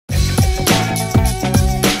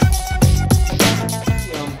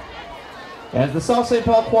as the South St.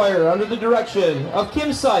 Paul Choir, under the direction of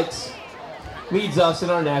Kim Sykes, leads us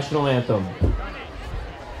in our national anthem.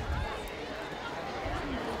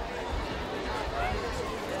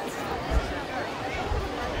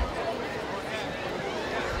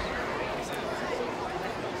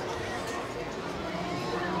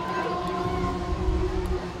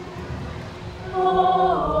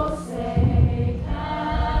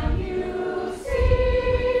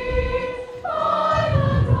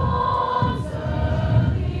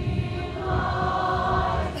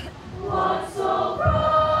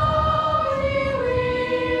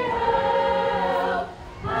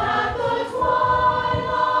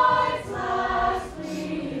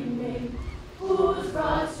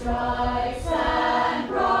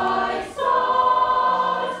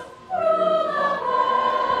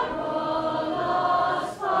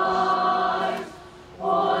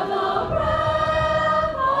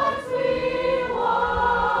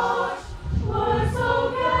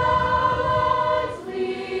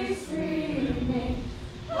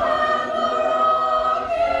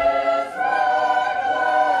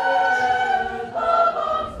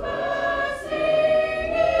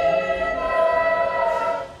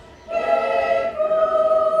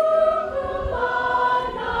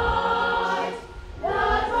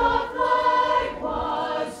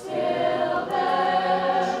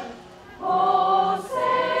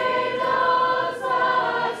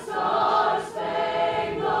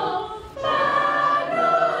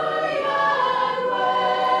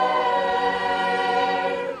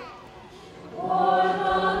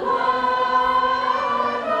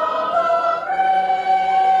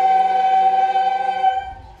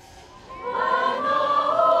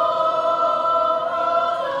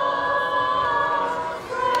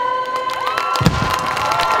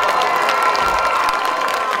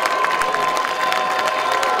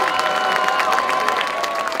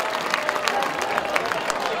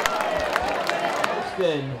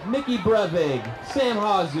 Mickey Brevig, Sam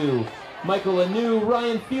Hazu, Michael Anu,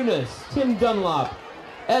 Ryan Funis, Tim Dunlop,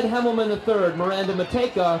 Ed Hemmelman III, Miranda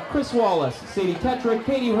Mateka, Chris Wallace, Sadie Tetrick,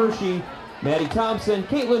 Katie Hershey, Maddie Thompson,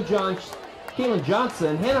 Caitlin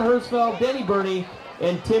Johnson, Hannah Hersfeld, Danny Burney,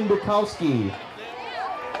 and Tim Bukowski.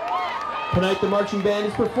 Tonight the marching band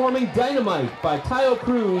is performing Dynamite by Tayo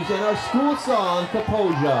Cruz and our school song,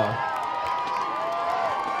 Kapoja.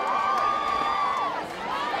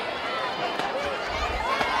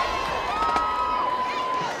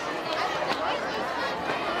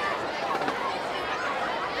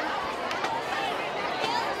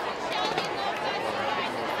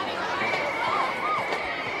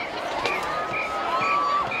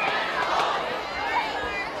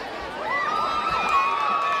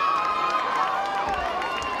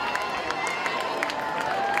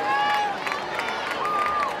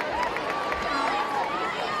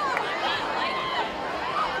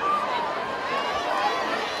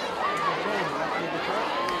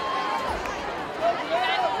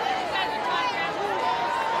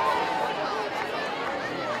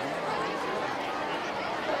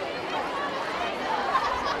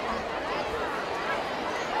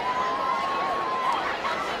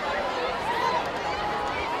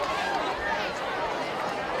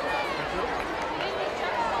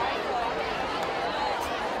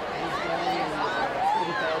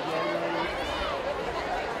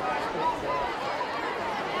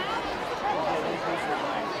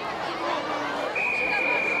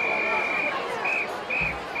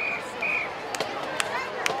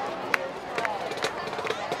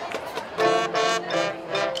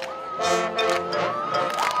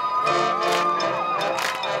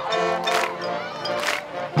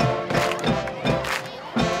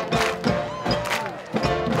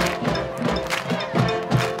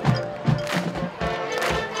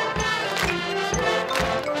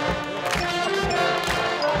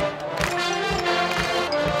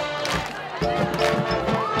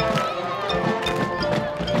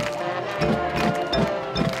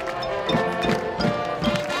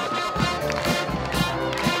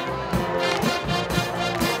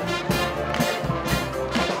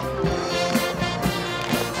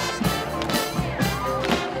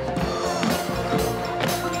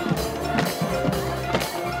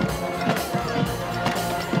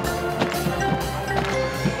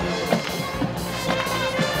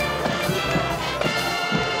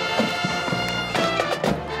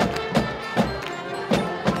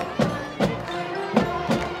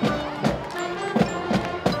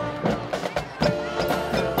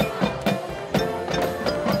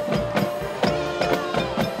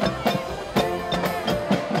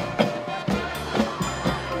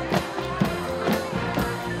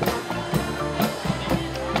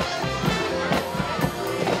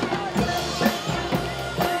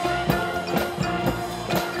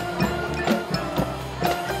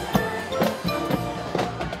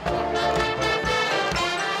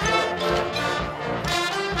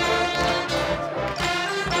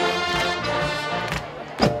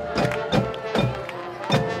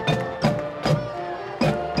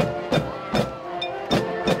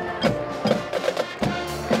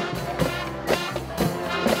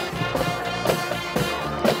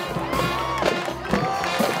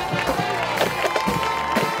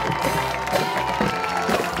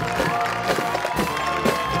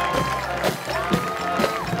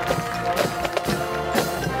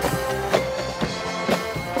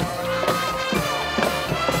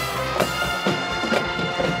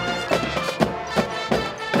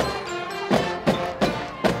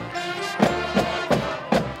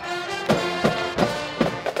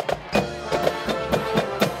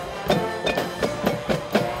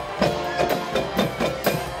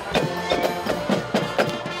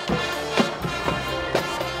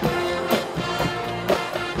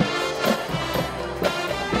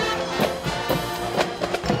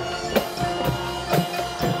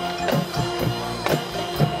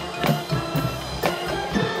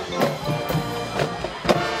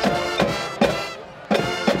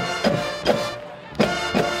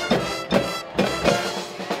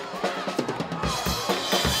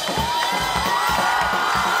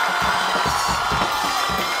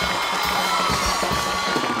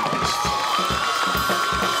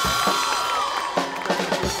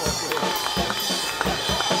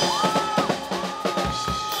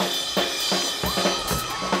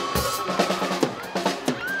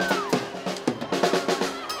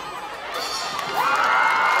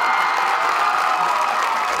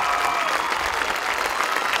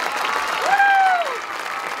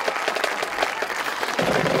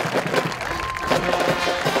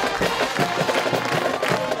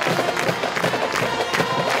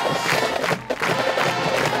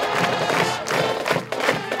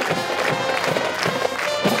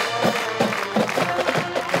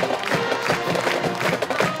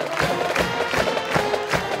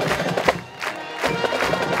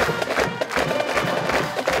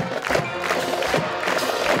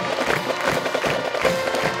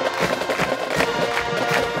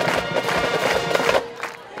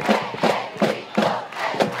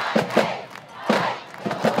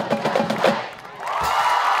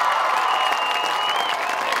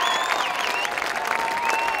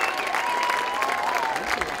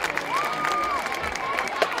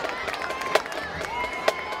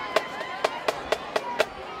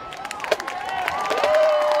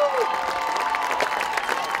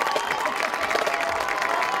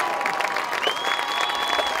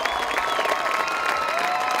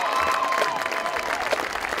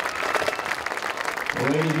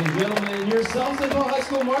 Ladies and gentlemen, your South Central High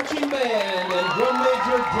School Marching Band and Drum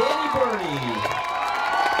Major Danny Burney.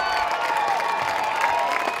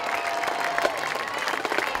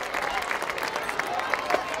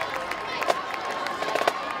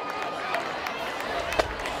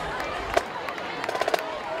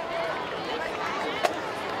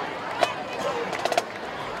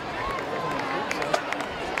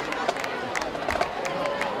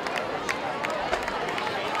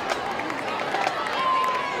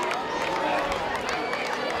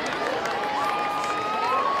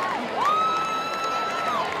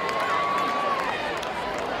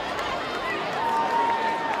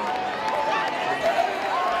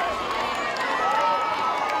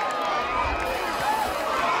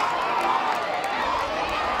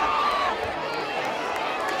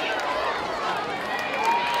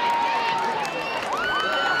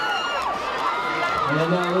 And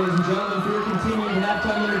now, ladies and gentlemen, for your continued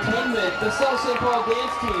halftime entertainment, the South St. Paul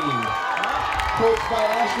dance team, coached by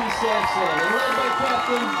Ashley Sampson and led by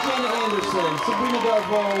captains Jana Anderson, Sabrina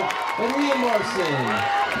Darvo, and Leah Marson.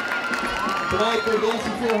 Tonight, they're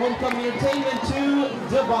dancing for your homecoming entertainment to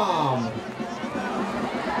Da Bomb.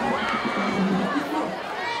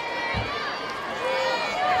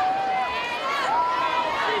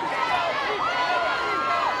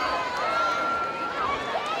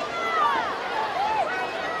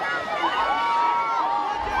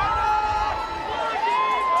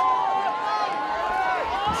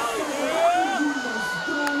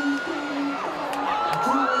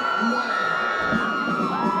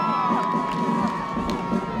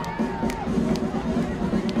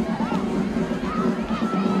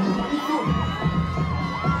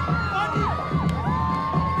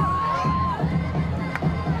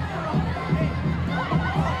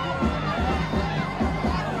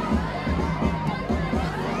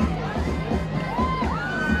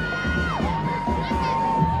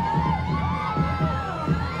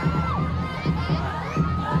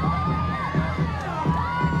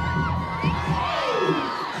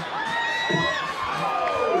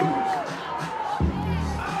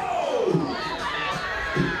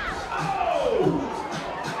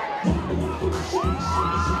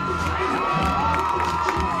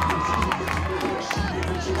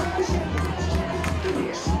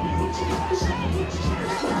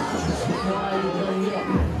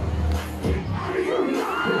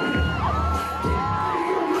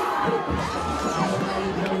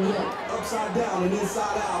 Upside down and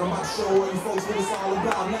inside out, I'm about to show you folks what it's all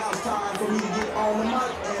about. Now it's time for me to get on the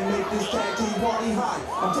mic and make this tag team party hot.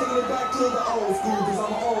 I'm taking it back to the old school, cause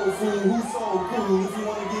I'm an old fool who's so cool. If you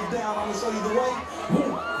want to get down, I'm gonna show you the way.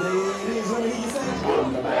 There it is, let me hear you say.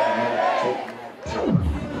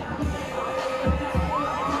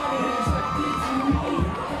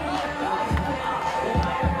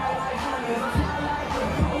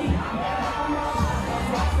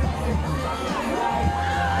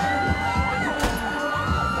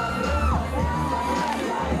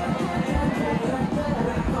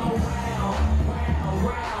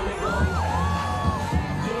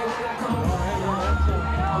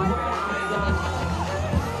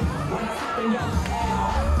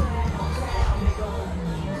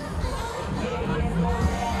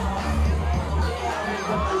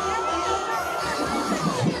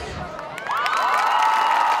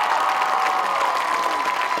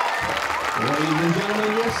 Ladies and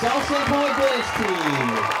gentlemen, your South St. Paul dance team.